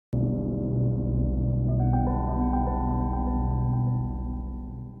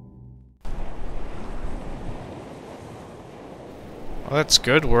Well, that's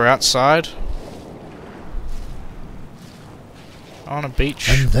good. We're outside. On a beach.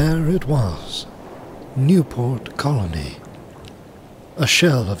 And there it was. Newport Colony. A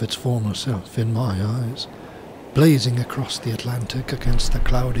shell of its former self in my eyes, blazing across the Atlantic against the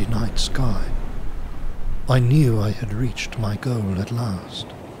cloudy night sky. I knew I had reached my goal at last,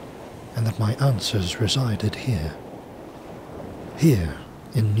 and that my answers resided here. Here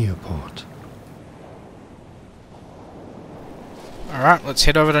in Newport. Alright, let's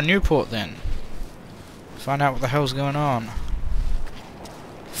head over to Newport then. Find out what the hell's going on.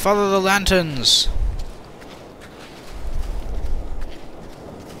 Follow the lanterns!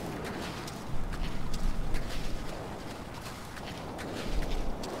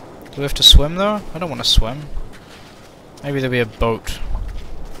 Do we have to swim though? I don't want to swim. Maybe there'll be a boat.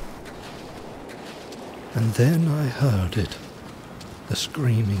 And then I heard it. The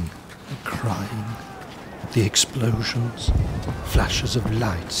screaming, the crying, the explosions. Flashes of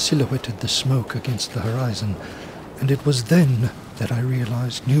light silhouetted the smoke against the horizon, and it was then that I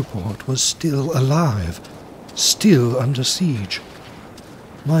realized Newport was still alive, still under siege.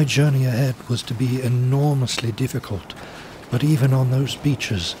 My journey ahead was to be enormously difficult, but even on those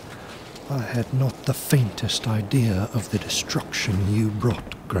beaches, I had not the faintest idea of the destruction you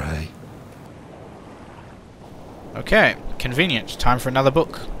brought, Grey. Okay, convenient. Time for another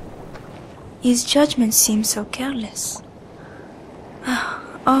book. His judgment seems so careless.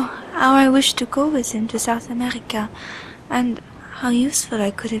 Oh, how I wish to go with him to South America, and how useful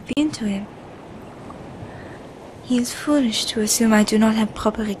I could have been to him. He is foolish to assume I do not have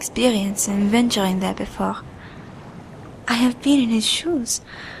proper experience in venturing there before. I have been in his shoes,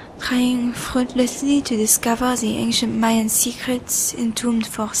 trying fruitlessly to discover the ancient Mayan secrets entombed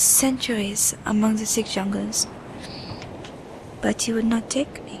for centuries among the thick jungles. But he would not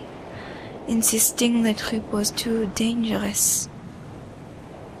take me, insisting the trip was too dangerous.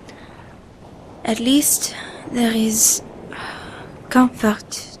 At least there is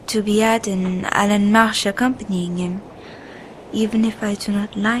comfort to be had in Alan Marsh accompanying him, even if I do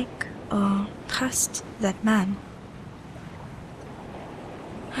not like or trust that man.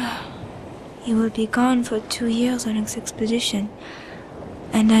 He will be gone for 2 years on his expedition,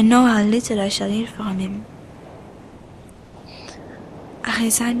 and I know how little I shall hear from him. I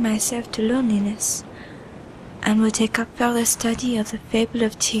resign myself to loneliness, and will take up further study of the fable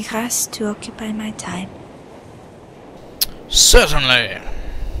of Tigras to occupy my time. Certainly!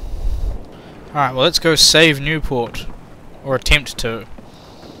 Alright, well let's go save Newport. Or attempt to.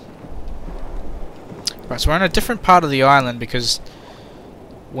 Right, so we're on a different part of the island because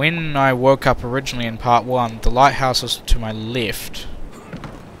when I woke up originally in part 1, the lighthouse was to my left,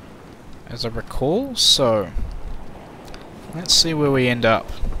 as I recall, so let's see where we end up.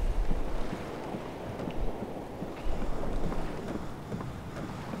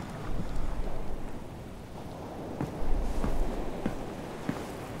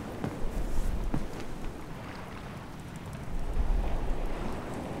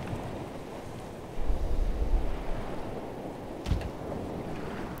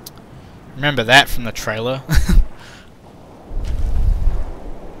 Remember that from the trailer. I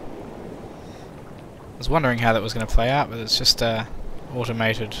was wondering how that was going to play out, but it's just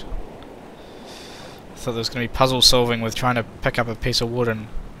automated. I thought there was going to be puzzle solving with trying to pick up a piece of wood and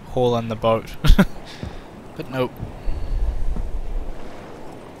haul in the boat. But nope.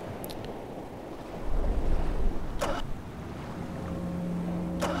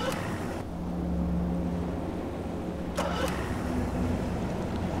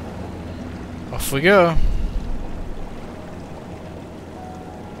 Off we go.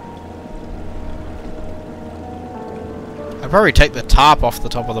 I'd probably take the tarp off the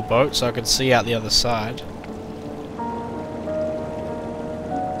top of the boat so I could see out the other side.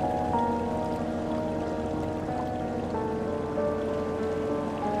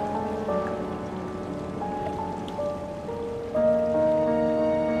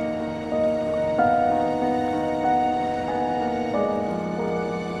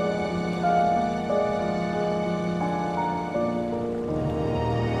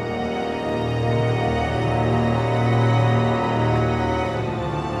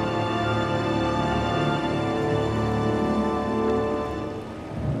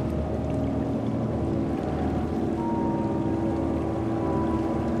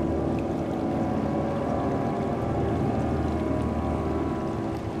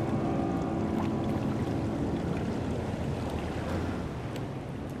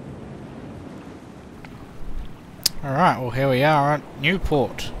 Alright, well here we are at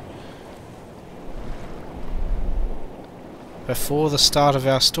Newport. Before the start of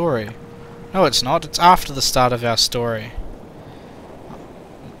our story. No, it's not. It's after the start of our story.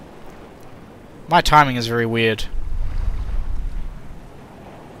 My timing is very weird.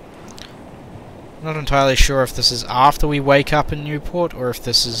 I'm not entirely sure if this is after we wake up in Newport or if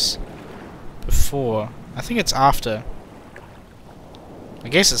this is before. I think it's after. I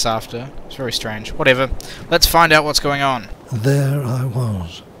guess it's after. It's very strange. Whatever. Let's find out what's going on. There I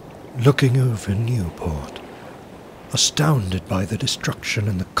was, looking over Newport, astounded by the destruction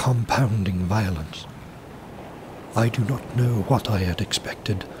and the compounding violence. I do not know what I had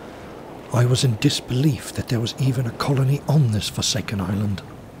expected. I was in disbelief that there was even a colony on this forsaken island.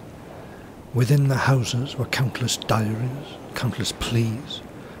 Within the houses were countless diaries, countless pleas,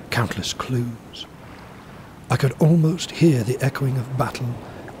 countless clues. I could almost hear the echoing of battle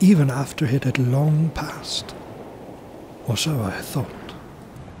even after it had long passed. Or so I thought.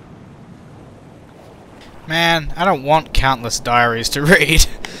 Man, I don't want countless diaries to read.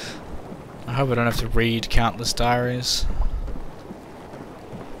 I hope I don't have to read countless diaries.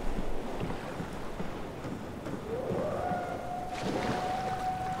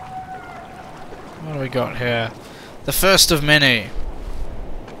 What do we got here? The first of many.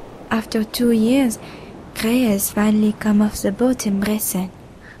 After 2 years, Gray has finally come off the boat in Bressan,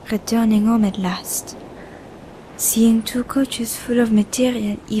 returning home at last. Seeing 2 coaches full of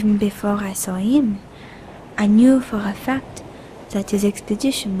material even before I saw him, I knew for a fact that his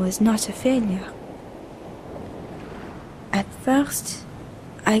expedition was not a failure. At first,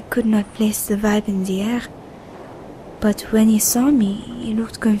 I could not place the vibe in the air, but when he saw me, he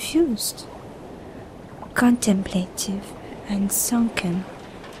looked confused, contemplative and sunken,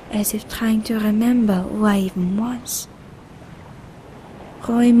 as if trying to remember who I even was.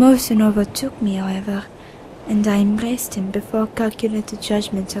 Raw emotion overtook me, however, and I embraced him before calculated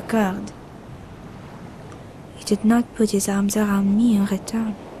judgment occurred. He did not put his arms around me in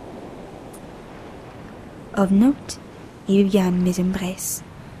return. Of note, he began his embrace.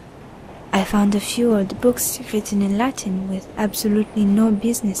 I found a few old books written in Latin with absolutely no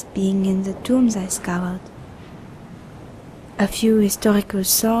business being in the tombs I scoured. A few historical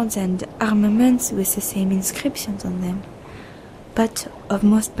swords and armaments with the same inscriptions on them. But of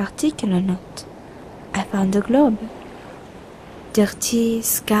most particular note, I found a globe. Dirty,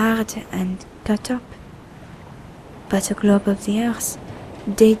 scarred, and cut up. But a globe of the earth,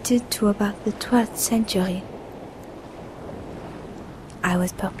 dated to about the 12th century. I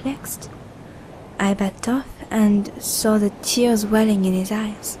was perplexed. I backed off and saw the tears welling in his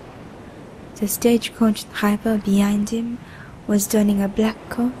eyes. The stagecoach driver behind him was donning a black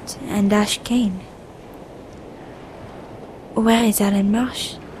coat and ash cane. "Where is Alan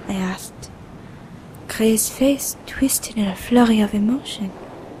Marsh?" I asked. Gray's face twisted in a flurry of emotion,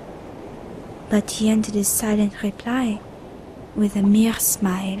 but he ended his silent reply with a mere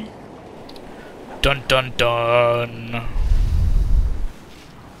smile. Dun dun dun.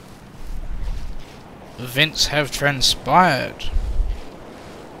 Events have transpired.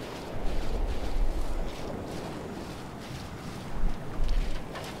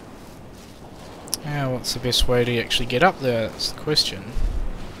 Now, what's the best way to actually get up there? That's the question.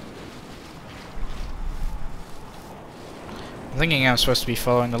 I'm thinking I'm supposed to be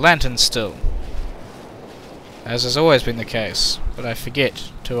following the lantern still, as has always been the case, but I forget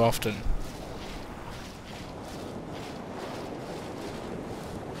too often.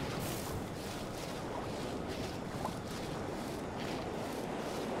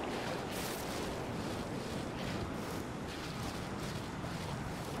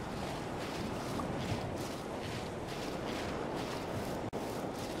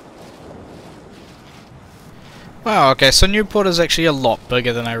 Wow, okay, so Newport is actually a lot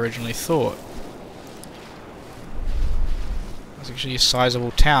bigger than I originally thought. There's actually a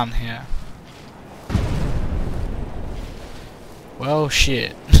sizable town here. Well,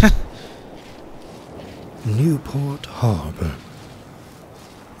 shit. Newport Harbour.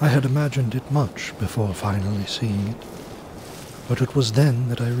 I had imagined it much before finally seeing it, but it was then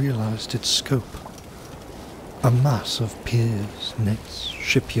that I realized its scope. A mass of piers, nets,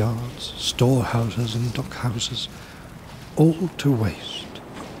 shipyards, storehouses and dockhouses, all to waste,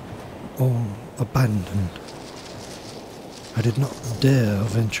 all abandoned. I did not dare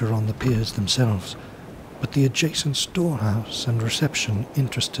venture on the piers themselves, but the adjacent storehouse and reception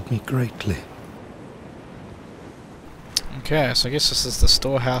interested me greatly. Okay, so I guess this is the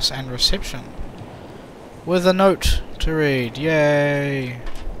storehouse and reception. With a note to read, yay!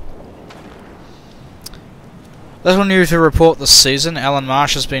 Little new to report this season. Alan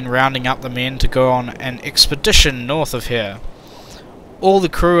Marsh has been rounding up the men to go on an expedition north of here. All the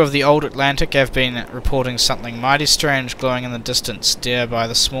crew of the old Atlantic have been reporting something mighty strange glowing in the distance, there by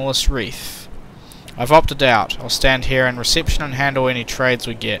the smallest reef. I've opted out. I'll stand here in reception and handle any trades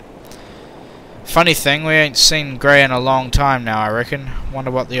we get. Funny thing, we ain't seen Grey in a long time now, I reckon. Wonder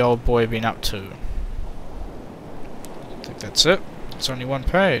what the old boy been up to. I think that's it. It's only one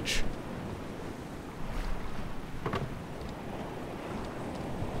page.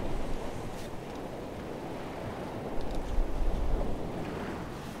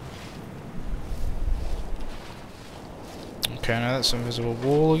 Okay, now that's an invisible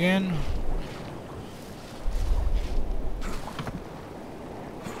wall again.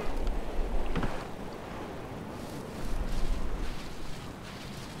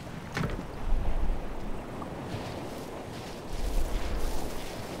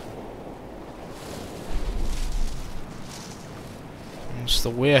 It's the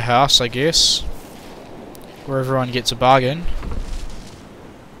warehouse, I guess, where everyone gets a bargain.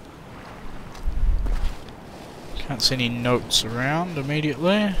 Can't see any notes around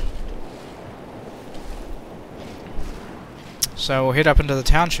immediately. So we'll head up into the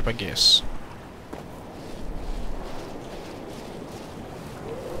township, I guess.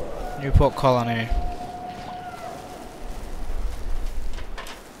 Newport Colony.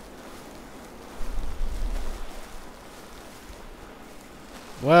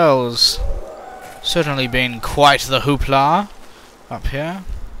 Well, there's certainly been quite the hoopla up here.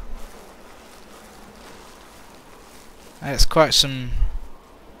 That's quite some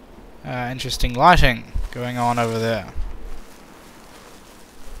interesting lighting going on over there.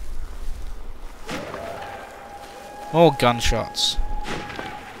 More gunshots.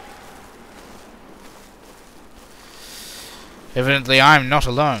 Evidently I'm not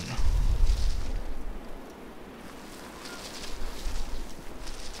alone.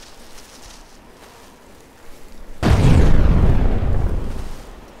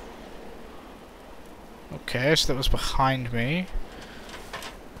 Okay, so that was behind me.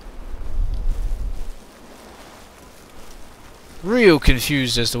 Real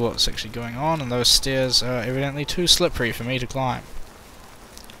confused as to what's actually going on, and those stairs are evidently too slippery for me to climb.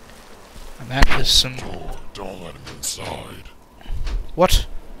 And that is some... Don't let him inside. What?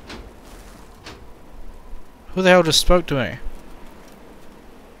 Who the hell just spoke to me?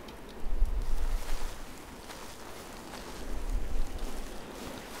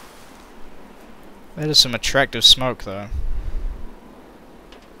 That is some attractive smoke, though.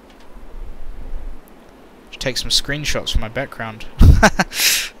 Should take some screenshots for my background.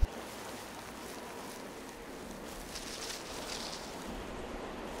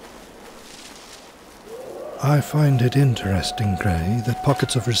 I find it interesting, Grey, that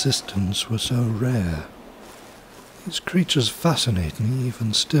pockets of resistance were so rare. These creatures fascinate me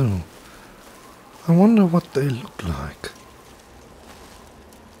even still. I wonder what they look like.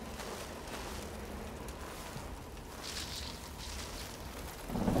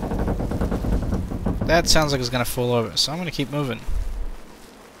 That sounds like it's gonna fall over, so I'm gonna keep moving.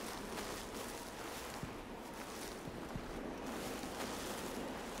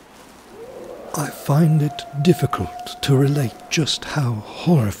 I find it difficult to relate just how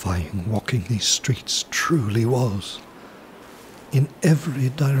horrifying walking these streets truly was. In every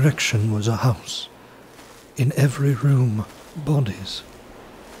direction was a house. In every room, bodies.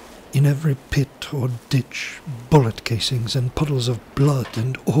 In every pit or ditch, bullet casings and puddles of blood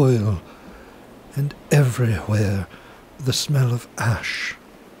and oil. And everywhere, the smell of ash.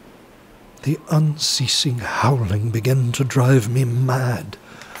 The unceasing howling began to drive me mad.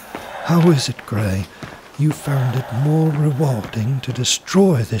 How is it, Grey, you found it more rewarding to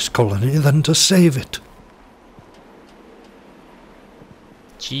destroy this colony than to save it?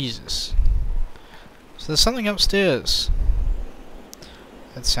 Jesus. So there's something upstairs.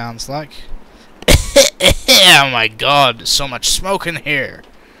 That sounds like... Oh my god, so much smoke in here!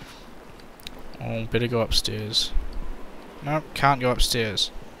 Oh, better go upstairs. Nope, can't go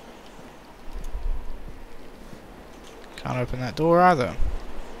upstairs. Can't open that door either.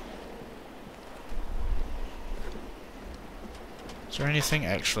 Is there anything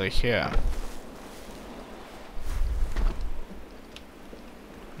actually here?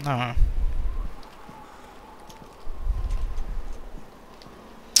 No.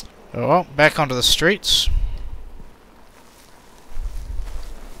 Oh well, back onto the streets.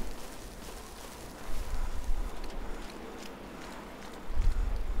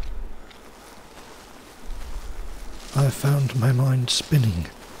 I found my mind spinning,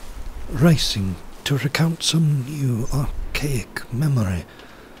 racing to recount some new archaic memory.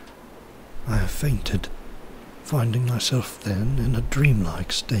 I fainted, finding myself then in a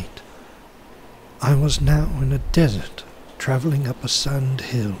dreamlike state. I was now in a desert, travelling up a sand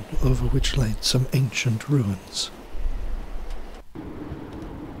hill over which lay some ancient ruins.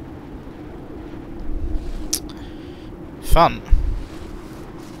 Fun.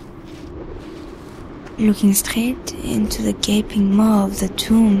 Looking straight into the gaping maw of the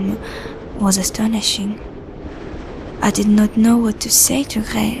tomb was astonishing. I did not know what to say to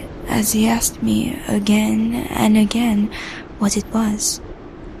Gray as he asked me again and again what it was.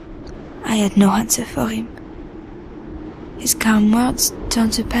 I had no answer for him. His calm words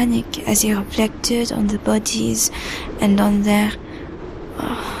turned to panic as he reflected on the bodies and on their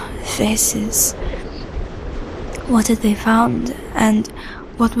faces. What had they found, and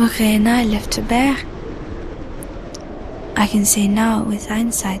what were Gray and I left to bear? I can say now, with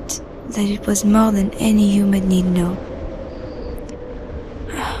hindsight, that it was more than any human need know.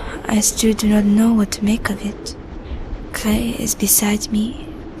 I still do not know what to make of it. Gray is beside me,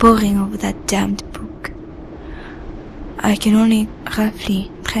 poring over that damned book. I can only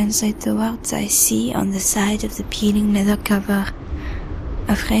roughly translate the words I see on the side of the peeling leather cover,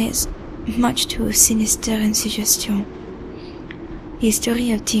 a phrase much too sinister in suggestion.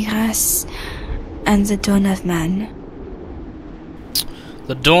 History of Tigras and the Dawn of Man.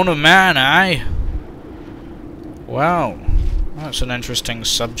 The Dawn of Man, eh? Wow, that's an interesting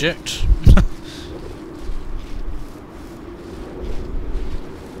subject.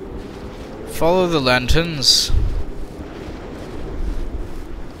 Follow the lanterns.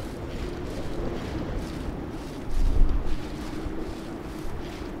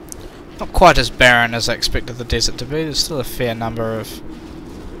 Not quite as barren as I expected the desert to be. There's still a fair number of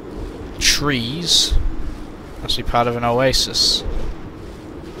trees. Must be part of an oasis.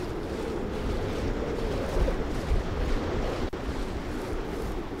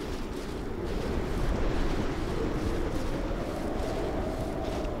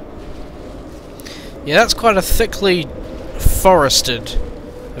 Yeah, that's quite a thickly forested,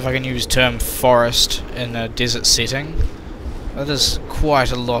 if I can use the term forest in a desert setting. That is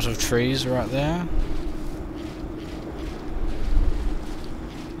quite a lot of trees right there.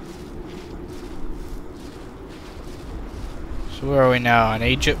 So where are we now? In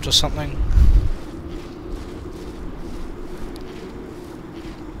Egypt or something?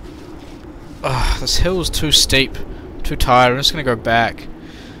 Ugh, this hill's too steep, too tired. I'm just gonna go back.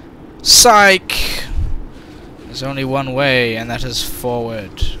 Psych! There's only one way, and that is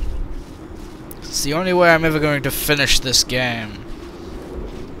forward. It's the only way I'm ever going to finish this game.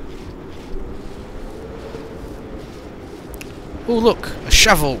 Oh look, a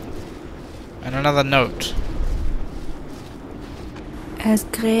shovel! And another note. As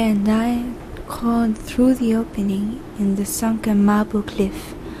Gray and I crawled through the opening in the sunken marble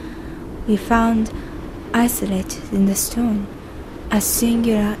cliff, we found, isolated in the stone, a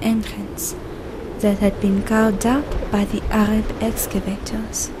singular entrance that had been carved out by the Arab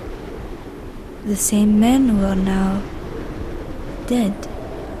excavators. The same men were now dead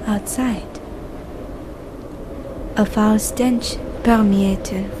outside. A foul stench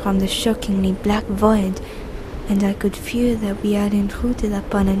permeated from the shockingly black void, and I could feel that we had intruded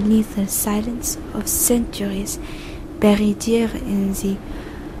upon a lethal silence of centuries buried here in the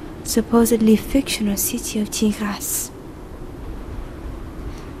supposedly fictional city of Tigras.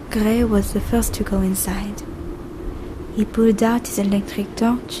 Gray was the first to go inside. He pulled out his electric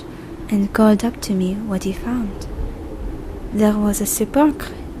torch and called up to me what he found. There was a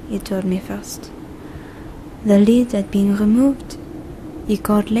sepulchre, he told me first. The lid had been removed, he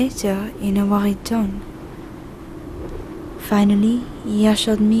called later in a worried tone. Finally, he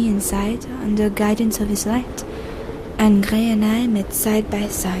ushered me inside under guidance of his light, and Gray and I met side by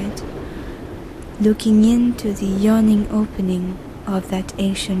side, looking into the yawning opening of that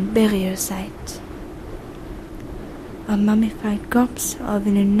ancient burial site. A mummified corpse of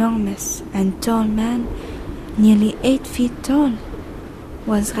an enormous and tall man, nearly 8 feet tall,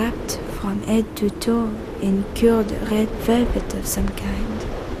 was wrapped from head to toe in cured red velvet of some kind.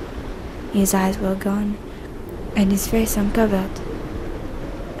 His eyes were gone, and his face uncovered,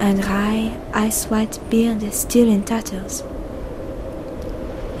 a dry, ice-white beard still in tatters.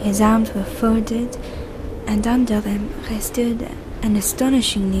 His arms were folded, and under them rested an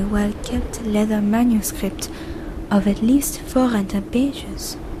astonishingly well-kept leather manuscript of at least 400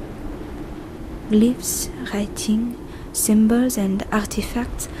 pages. Glyphs, writing, symbols, and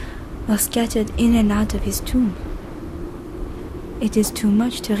artifacts were scattered in and out of his tomb. It is too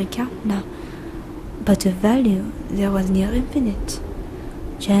much to recount now, but of value there was near infinite.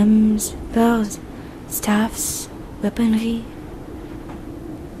 Gems, pearls, staffs, weaponry.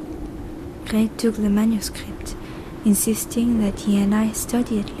 Gray took the manuscript, insisting that he and I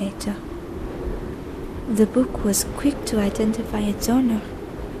study it later. The book was quick to identify its owner,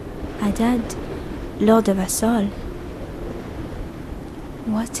 Adad, Lord of us all.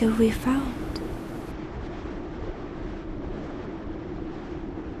 What have we found?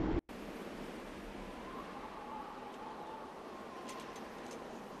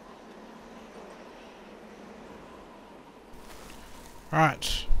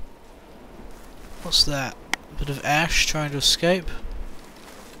 Right. What's that? A bit of ash trying to escape.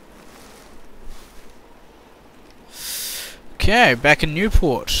 Okay, back in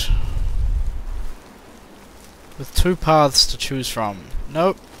Newport. With 2 paths to choose from.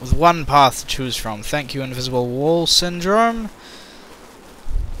 Nope, with 1 path to choose from. Thank you, Invisible Wall Syndrome.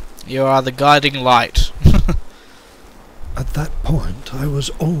 You are the guiding light. At that point, I was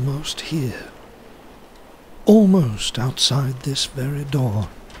almost here. Almost outside this very door.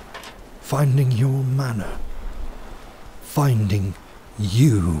 Finding your manor. Finding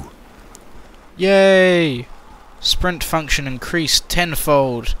you. Yay! Sprint function increased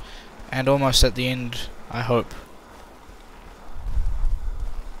tenfold. And almost at the end, I hope.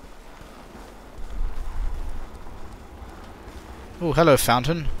 Oh, hello,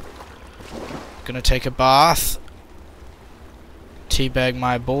 fountain. Gonna take a bath. Teabag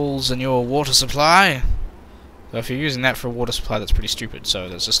my balls in your water supply. So if you're using that for a water supply, that's pretty stupid. So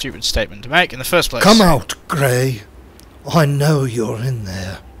that's a stupid statement to make in the first place. Come out, Grey. I know you're in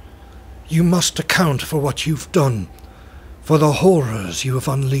there. You must account for what you've done, for the horrors you have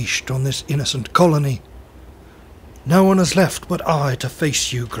unleashed on this innocent colony. No one is left but I to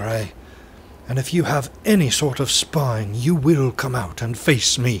face you, Grey. And if you have any sort of spine, you will come out and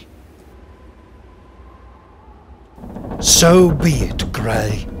face me. So be it,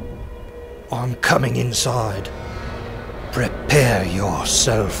 Grey. I'm coming inside. Prepare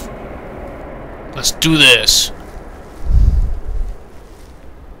yourself. Let's do this.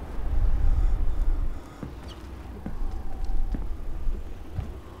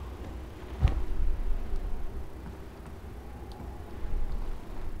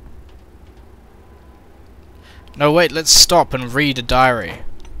 No, wait, let's stop and read a diary.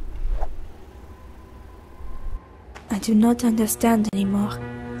 I do not understand anymore.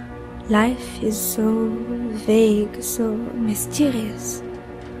 Life is so vague, so mysterious.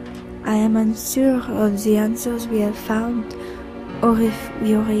 I am unsure of the answers we have found, or if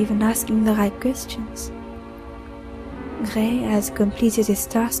we are even asking the right questions. Grey has completed his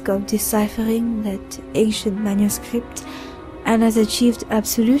task of deciphering that ancient manuscript and has achieved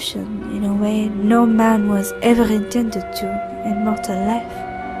absolution in a way no man was ever intended to in mortal life.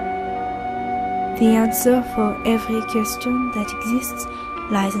 The answer for every question that exists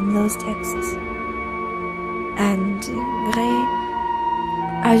lies in those texts. And Grey,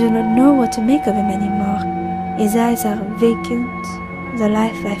 I do not know what to make of him anymore. His eyes are vacant. The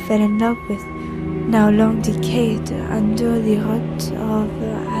life I fell in love with, now long decayed under the rot of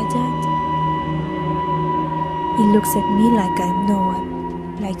Adad. He looks at me like I am no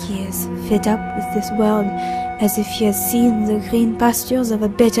one, like he is fed up with this world, as if he has seen the green pastures of a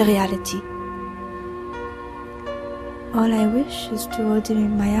better reality. All I wish is to hold him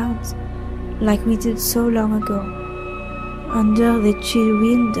in my arms, like we did so long ago, under the chill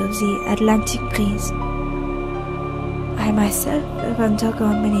wind of the Atlantic breeze. I myself have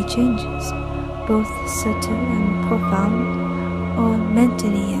undergone many changes, both subtle and profound, all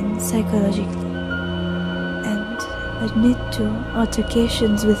mentally and psychologically, and admit to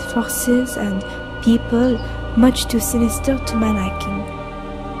altercations with forces and people much too sinister to my liking.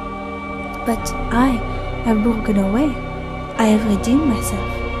 But I have broken away. I have redeemed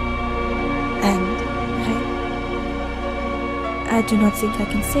myself. And I do not think I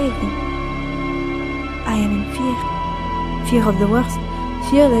can save him. I am in fear. Fear of the worst.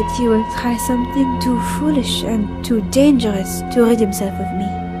 Fear that he will try something too foolish and too dangerous to rid himself of me.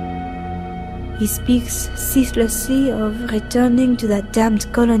 He speaks ceaselessly of returning to that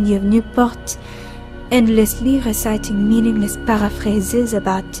damned colony of Newport, endlessly reciting meaningless paraphrases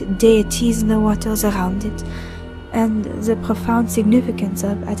about deities in the waters around it, and the profound significance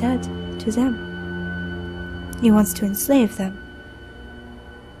of Adad to them. He wants to enslave them.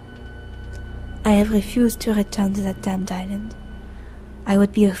 I have refused to return to that damned island. I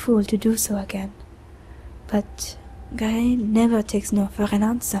would be a fool to do so again. But Grey never takes no for an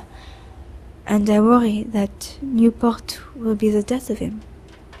answer, and I worry that Newport will be the death of him.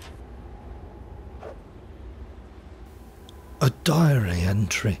 A diary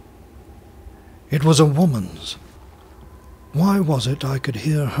entry. It was a woman's. Why was it I could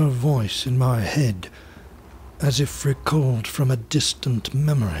hear her voice in my head, as if recalled from a distant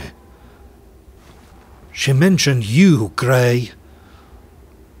memory? She mentioned you, Grey.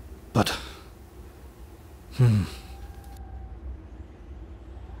 But...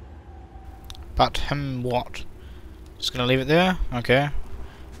 But him what? Just gonna leave it there? Okay.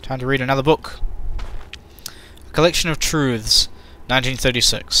 Time to read another book. A Collection of Truths,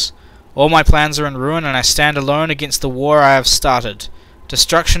 1936. All my plans are in ruin, and I stand alone against the war I have started.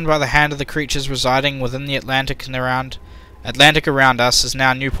 Destruction by the hand of the creatures residing within the Atlantic and around, Atlantic around us is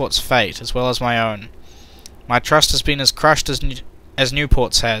now Newport's fate, as well as my own. My trust has been as crushed as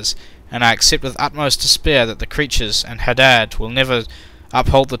Newport's has, and I accept with utmost despair that the creatures and Haddad will never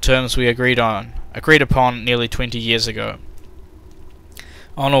uphold the terms we agreed upon nearly 20 years ago.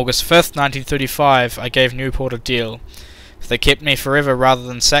 On August 5th, 1935, I gave Newport a deal. If they kept me forever rather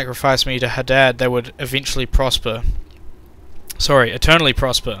than sacrifice me to Haddad, they would eternally prosper.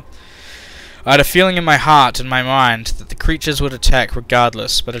 I had a feeling in my heart and my mind that the creatures would attack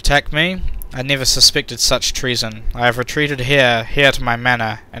regardless, but attack me? I never suspected such treason. I have retreated here to my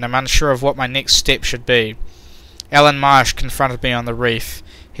manor, and am unsure of what my next step should be. Alan Marsh confronted me on the reef.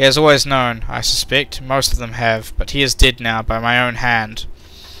 He has always known, I suspect, most of them have, but he is dead now by my own hand.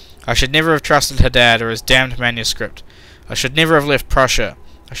 I should never have trusted Haddad or his damned manuscript. I should never have left Prussia.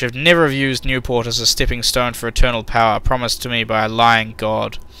 I should never have used Newport as a stepping stone for eternal power promised to me by a lying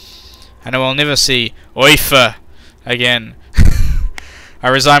god. And I will never see Oifa again. I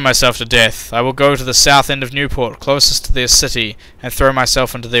resign myself to death. I will go to the south end of Newport, closest to their city, and throw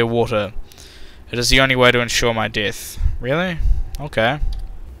myself into their water. It is the only way to ensure my death. Really? Okay.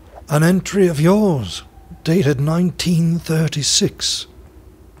 An entry of yours, dated 1936.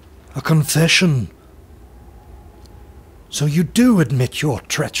 A confession. So you do admit your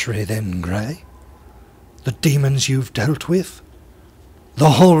treachery then, Grey? The demons you've dealt with?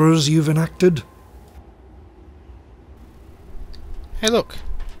 The horrors you've enacted? Hey look,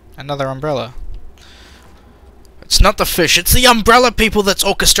 another umbrella. It's not the fish, it's the umbrella people that's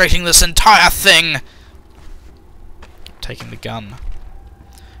orchestrating this entire thing! Taking the gun.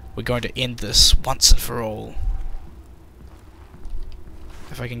 We're going to end this once and for all.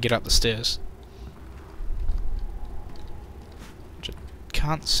 If I can get up the stairs. Just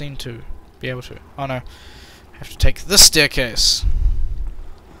can't seem to be able to. Oh no, I have to take this staircase.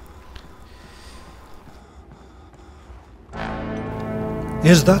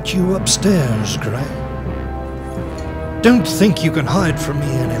 Is that you upstairs, Grey? Don't think you can hide from me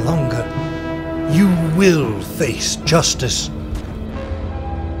any longer. You will face justice.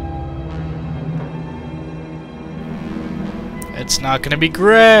 It's not gonna be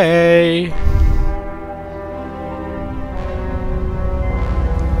Grey.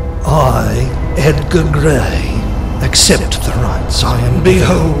 I, Edgar Grey, accept the rights I am.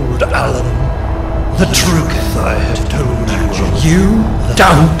 Behold, Alan, the truth I have told you. You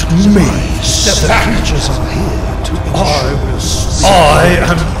doubt me. The creatures are here to I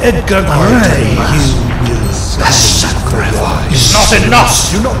am Edgar Grey. You will sacrifice. It's not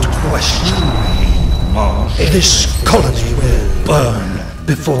enough. Do not question me. This colony will burn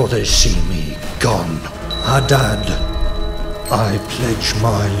before they see me gone. Haddad, I pledge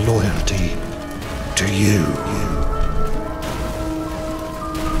my loyalty to you.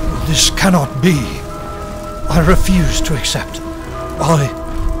 This cannot be. I refuse to accept.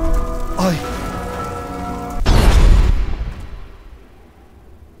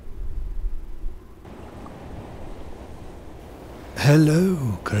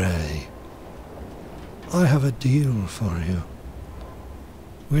 Hello, Grey. I have a deal for you.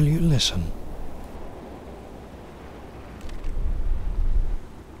 Will you listen?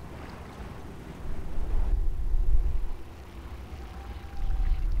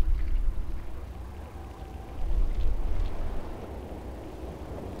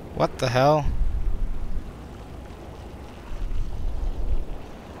 What the hell?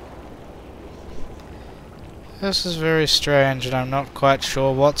 This is very strange and I'm not quite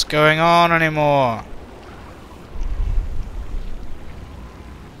sure what's going on anymore.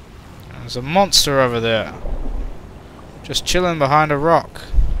 There's a monster over there. Just chilling behind a rock.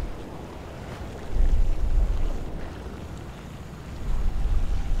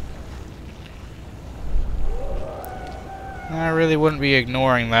 I really wouldn't be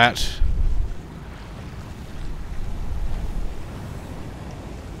ignoring that.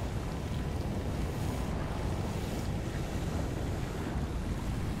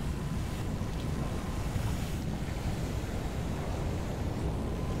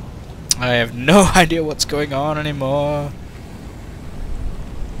 I have no idea what's going on anymore.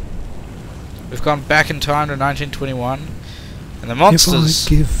 We've gone back in time to 1921, and the monsters...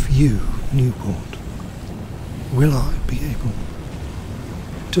 If I give you Newport, will I be able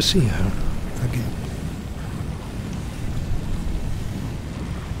to see her again?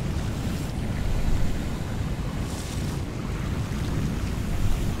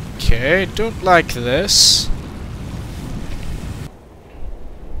 Okay, don't like this.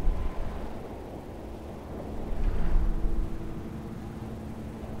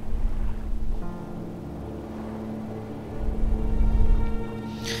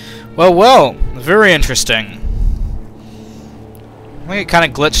 Well, very interesting. think it kind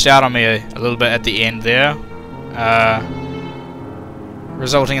of glitched out on me a little bit at the end there,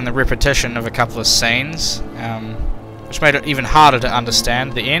 resulting in the repetition of a couple of scenes, which made it even harder to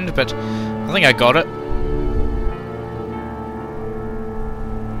understand the end, but I think I got it.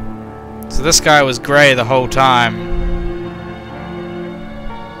 So this guy was grey the whole time.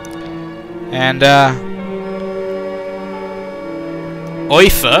 And,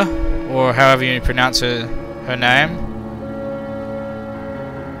 Oifa, or however you pronounce her name,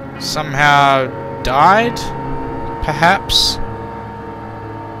 somehow died, perhaps?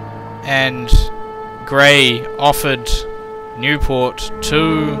 And Grey offered Newport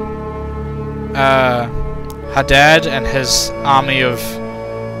to her dad and his army of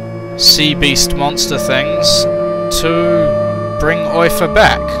sea beast monster things to bring Oifa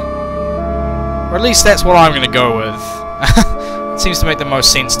back. Or at least that's what I'm going to go with. It seems to make the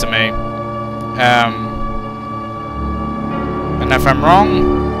most sense to me. And if I'm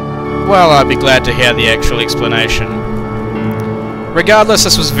wrong, well, I'd be glad to hear the actual explanation. Regardless,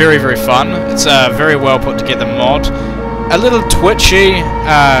 this was very, very fun. It's a very well put together mod. A little twitchy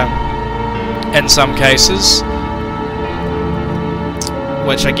in some cases,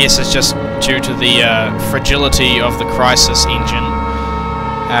 which I guess is just due to the fragility of the Crysis engine,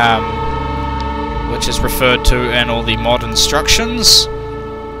 which is referred to in all the mod instructions.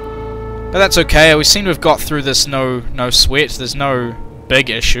 But that's okay. We seem to have got through this no sweat. There's no big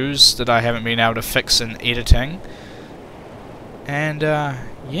issues that I haven't been able to fix in editing. And,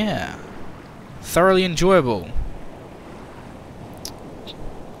 yeah. Thoroughly enjoyable.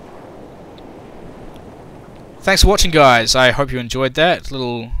 Thanks for watching, guys. I hope you enjoyed that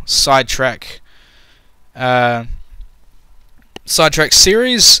little sidetrack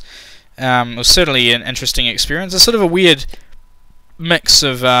series. It was certainly an interesting experience. It's sort of a weird mix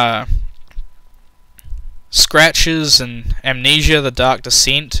of Scratches and Amnesia, The Dark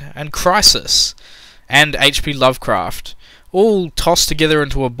Descent, and Crysis, and H.P. Lovecraft, all tossed together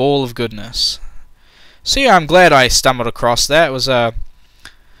into a ball of goodness. So yeah, I'm glad I stumbled across that. It was a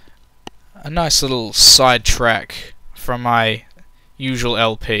nice little sidetrack from my usual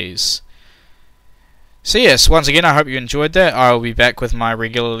LPs. So yes, once again, I hope you enjoyed that. I will be back with my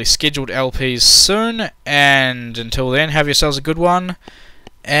regularly scheduled LPs soon, and until then, have yourselves a good one,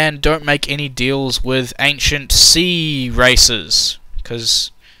 and don't make any deals with ancient sea races, because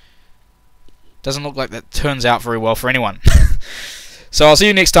it doesn't look like that turns out very well for anyone. So I'll see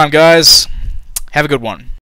you next time, guys. Have a good one.